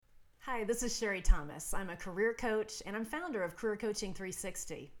Hi, this is Sherry Thomas. I'm a career coach and I'm founder of Career Coaching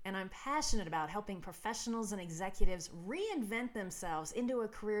 360. And I'm passionate about helping professionals and executives reinvent themselves into a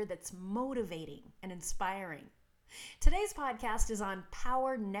career that's motivating and inspiring. Today's podcast is on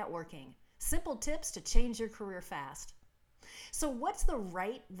power networking, simple tips to change your career fast. So what's the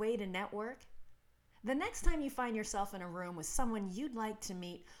right way to network? The next time you find yourself in a room with someone you'd like to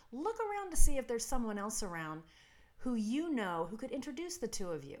meet, look around to see if there's someone else around who you know who could introduce the two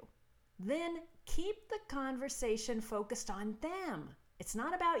of you. Then keep the conversation focused on them. It's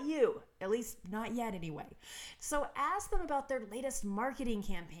not about you, at least not yet anyway. So ask them about their latest marketing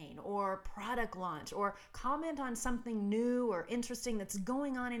campaign or product launch, or comment on something new or interesting that's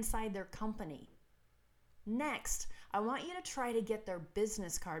going on inside their company. Next, I want you to try to get their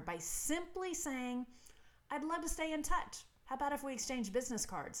business card by simply saying, "I'd love to stay in touch. How about if we exchange business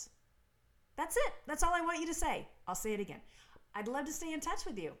cards?" That's it. That's all I want you to say. I'll say it again. "I'd love to stay in touch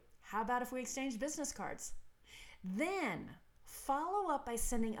with you. How about if we exchange business cards?" Then follow up by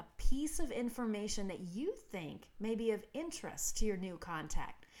sending a piece of information that you think may be of interest to your new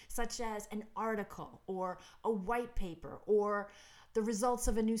contact, such as an article or a white paper or the results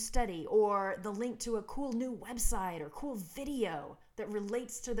of a new study or the link to a cool new website or cool video that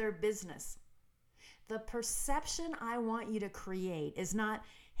relates to their business. The perception I want you to create is not,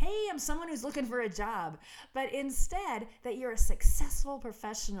 "Hey, I'm someone who's looking for a job," but instead that you're a successful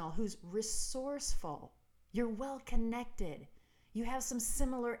professional who's resourceful, you're well connected, you have some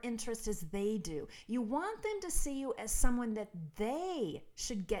similar interests as they do. You want them to see you as someone that they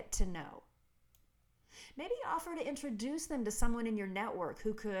should get to know. Maybe offer to introduce them to someone in your network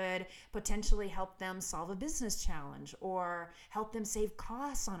who could potentially help them solve a business challenge or help them save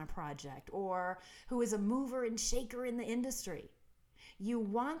costs on a project, or who is a mover and shaker in the industry. You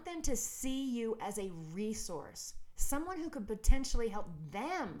want them to see you as a resource, someone who could potentially help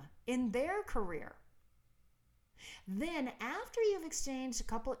them in their career. Then, after you've exchanged a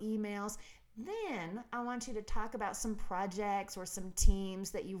couple emails, then I want you to talk about some projects or some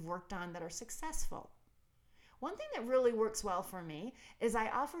teams that you've worked on that are successful. One thing that really works well for me is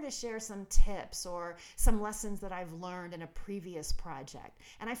I offer to share some tips or some lessons that I've learned in a previous project.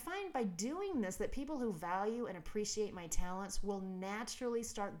 And I find by doing this that people who value and appreciate my talents will naturally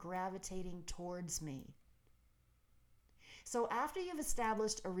start gravitating towards me. So after you've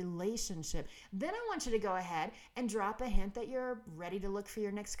established a relationship, then I want you to go ahead and drop a hint that you're ready to look for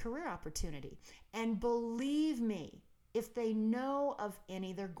your next career opportunity. And believe me, if they know of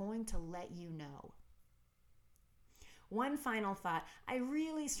any, they're going to let you know. One final thought, I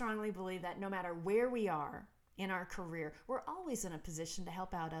really strongly believe that no matter where we are in our career, we're always in a position to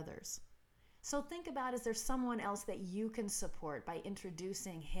help out others. So think about, is there someone else that you can support by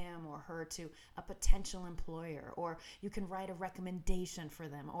introducing him or her to a potential employer, or you can write a recommendation for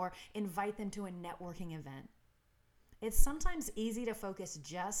them or invite them to a networking event. It's sometimes easy to focus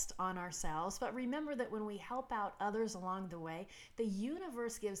just on ourselves, but remember that when we help out others along the way, the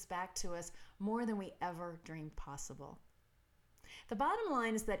universe gives back to us more than we ever dreamed possible. The bottom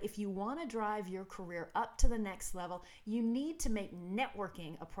line is that if you want to drive your career up to the next level, you need to make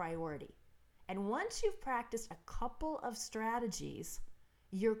networking a priority. And once you've practiced a couple of strategies,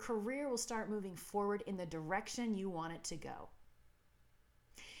 your career will start moving forward in the direction you want it to go.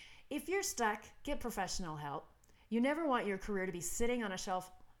 If you're stuck, get professional help. You never want your career to be sitting on a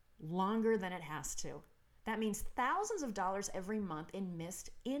shelf longer than it has to. That means thousands of dollars every month in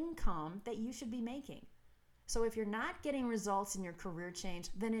missed income that you should be making. So if you're not getting results in your career change,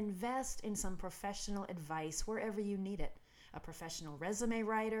 then invest in some professional advice wherever you need it. A professional resume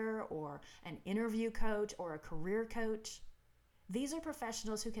writer or an interview coach or a career coach. These are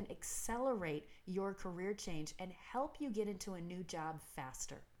professionals who can accelerate your career change and help you get into a new job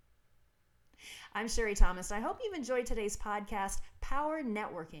faster. I'm Sherry Thomas. I hope you've enjoyed today's podcast, Power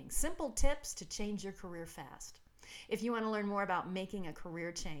Networking, simple tips to change your career fast. If you want to learn more about making a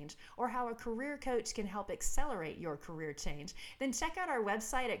career change or how a career coach can help accelerate your career change, then check out our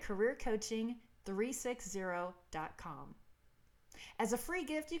website at careercoaching360.com. As a free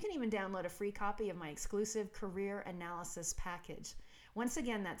gift, you can even download a free copy of my exclusive career analysis package. Once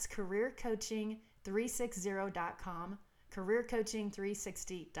again, that's careercoaching360.com.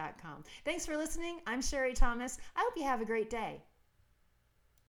 careercoaching360.com. Thanks for listening. I'm Sherry Thomas. I hope you have a great day.